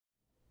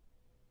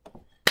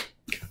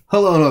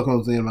Hello and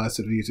welcome to the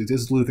Animated YouTube.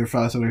 This is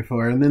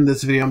Luther574, and in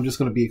this video I'm just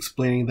going to be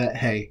explaining that,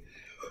 hey,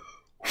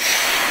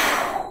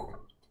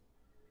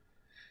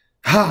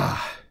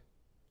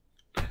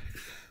 I'm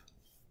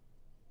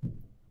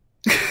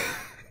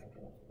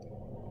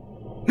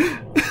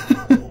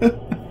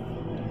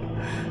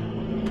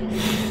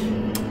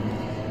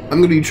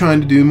going to be trying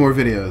to do more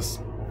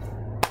videos.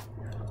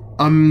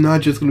 I'm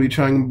not just going to be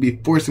trying to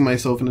be forcing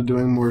myself into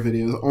doing more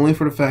videos, only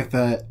for the fact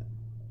that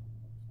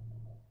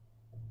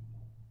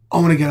I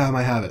want to get out of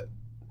my habit.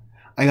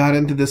 I got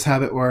into this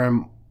habit where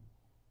I'm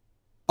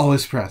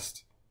always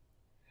pressed.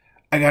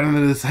 I got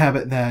into this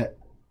habit that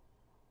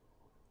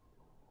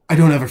I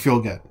don't ever feel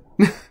good.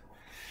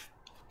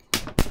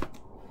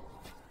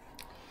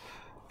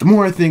 The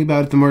more I think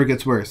about it, the more it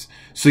gets worse.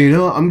 So, you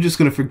know, I'm just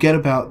going to forget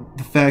about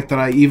the fact that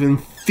I even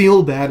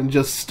feel bad and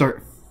just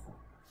start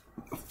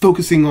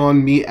focusing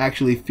on me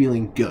actually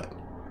feeling good.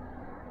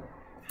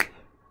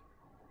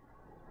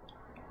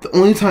 The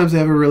only times I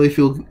ever really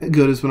feel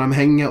good is when I'm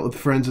hanging out with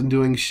friends and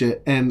doing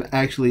shit and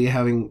actually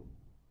having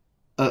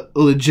a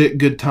legit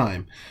good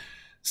time.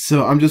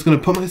 So I'm just going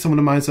to put myself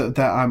in the mindset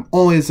that I'm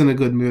always in a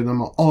good mood.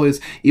 I'm always,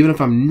 even if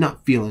I'm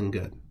not feeling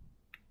good.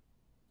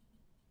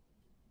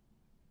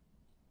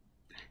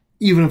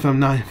 Even if I'm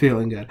not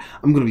feeling good,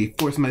 I'm going to be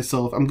forcing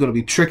myself. I'm going to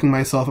be tricking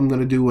myself. I'm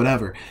going to do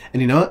whatever.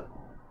 And you know what?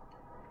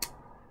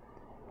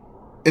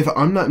 If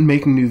I'm not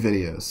making new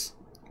videos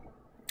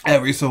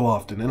every so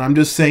often, and I'm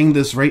just saying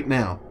this right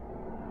now,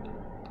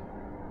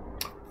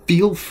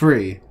 feel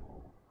free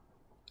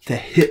to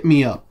hit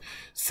me up.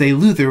 Say,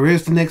 Luther,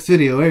 where's the next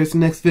video? Where's the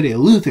next video?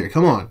 Luther,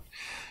 come on.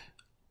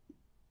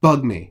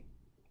 Bug me.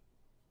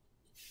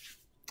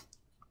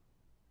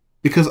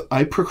 Because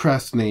I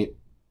procrastinate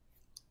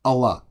a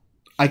lot.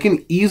 I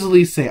can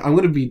easily say, I'm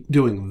going to be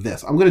doing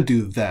this. I'm going to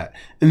do that.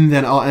 And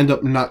then I'll end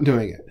up not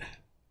doing it.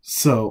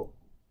 So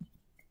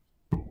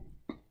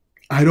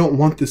I don't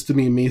want this to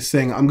be me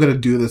saying I'm going to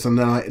do this and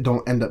then I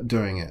don't end up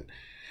doing it.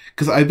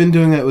 Because I've been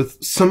doing that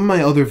with some of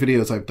my other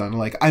videos I've done.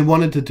 Like, I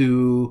wanted to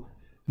do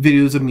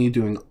videos of me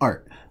doing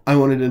art. I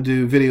wanted to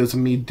do videos of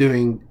me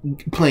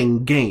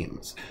playing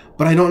games.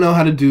 But I don't know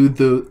how to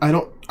do I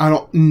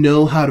don't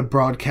know how to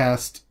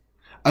broadcast.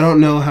 I don't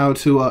know how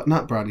to,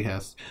 not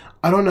broadcast.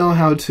 I don't know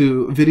how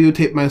to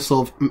videotape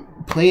myself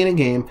playing a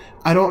game.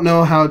 I don't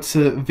know how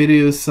to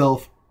video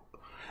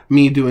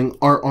me doing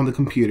art on the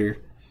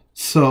computer.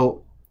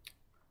 So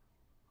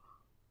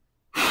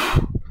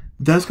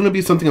that's going to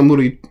be something I'm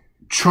going to be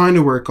trying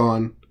to work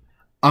on.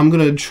 I'm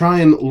going to try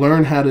and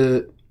learn how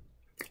to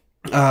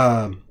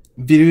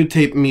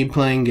videotape me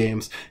playing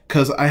games,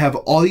 because I have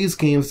all these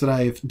games that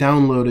I've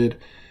downloaded.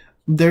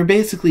 They're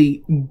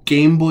basically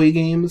Game Boy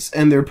games,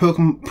 and they're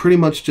pretty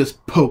much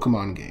just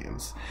Pokemon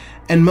games.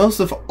 And most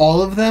of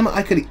all of them,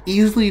 I could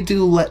easily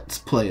do Let's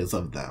Plays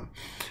of them.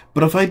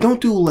 But if I don't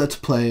do Let's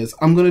Plays,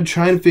 I'm going to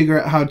try and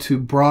figure out how to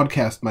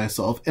broadcast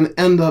myself and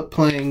end up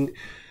playing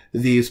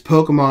these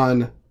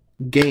Pokemon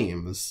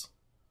games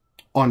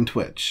on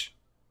Twitch.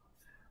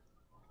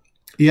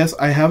 Yes,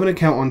 I have an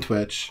account on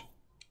Twitch.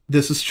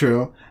 This is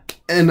true.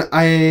 And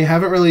I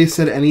haven't really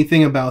said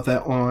anything about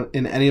that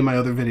in any of my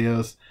other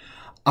videos.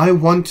 I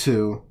want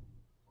to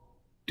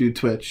do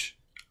Twitch.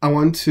 I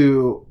want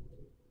to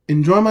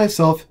enjoy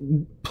myself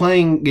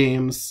playing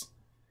games.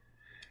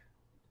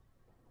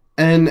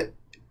 And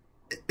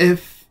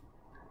if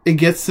it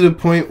gets to the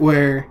point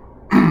where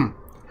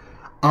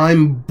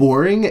I'm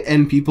boring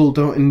and people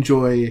don't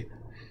enjoy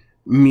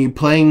me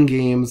playing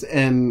games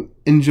and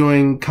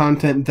enjoying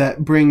content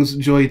that brings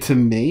joy to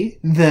me,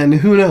 then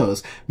who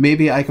knows?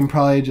 Maybe I can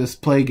probably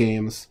just play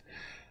games,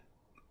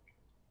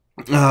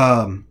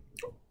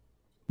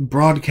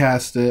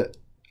 broadcast it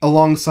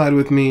alongside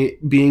with me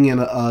being in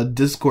a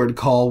Discord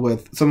call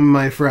with some of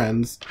my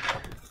friends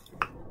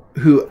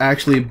who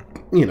actually,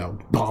 you know,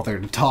 bother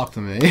to talk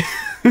to me.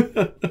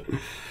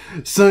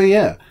 So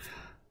yeah,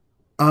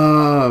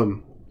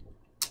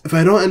 if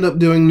I don't end up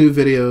doing new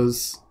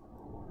videos,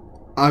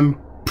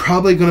 I'm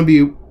probably going to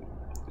be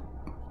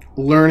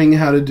learning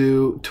how to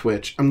do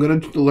Twitch. I'm going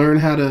to learn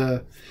how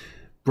to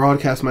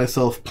broadcast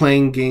myself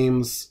playing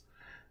games,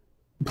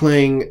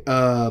 playing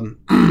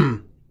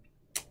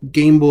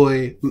Game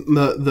Boy,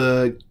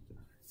 the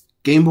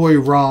Game Boy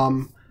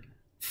ROM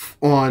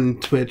on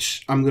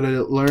Twitch. I'm going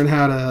to learn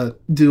how to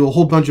do a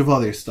whole bunch of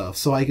other stuff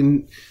so I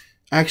can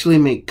actually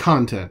make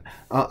content.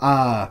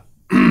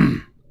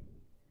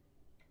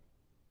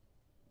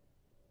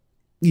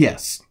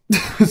 Yes.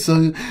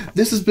 So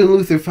this has been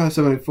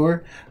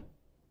Luther574.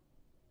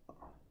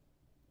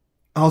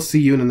 I'll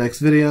see you in the next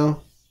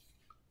video.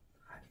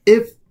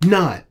 If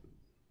not,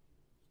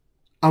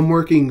 I'm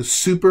working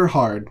super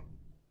hard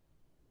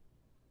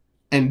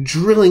and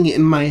drilling it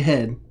in my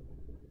head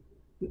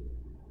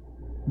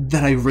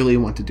that I really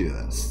want to do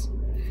this.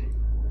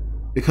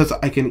 Because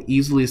I can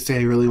easily say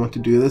I really want to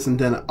do this and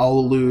then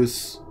I'll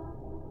lose.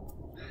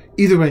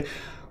 Either way,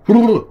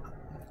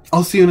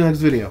 I'll see you in the next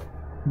video.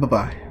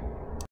 Bye-bye.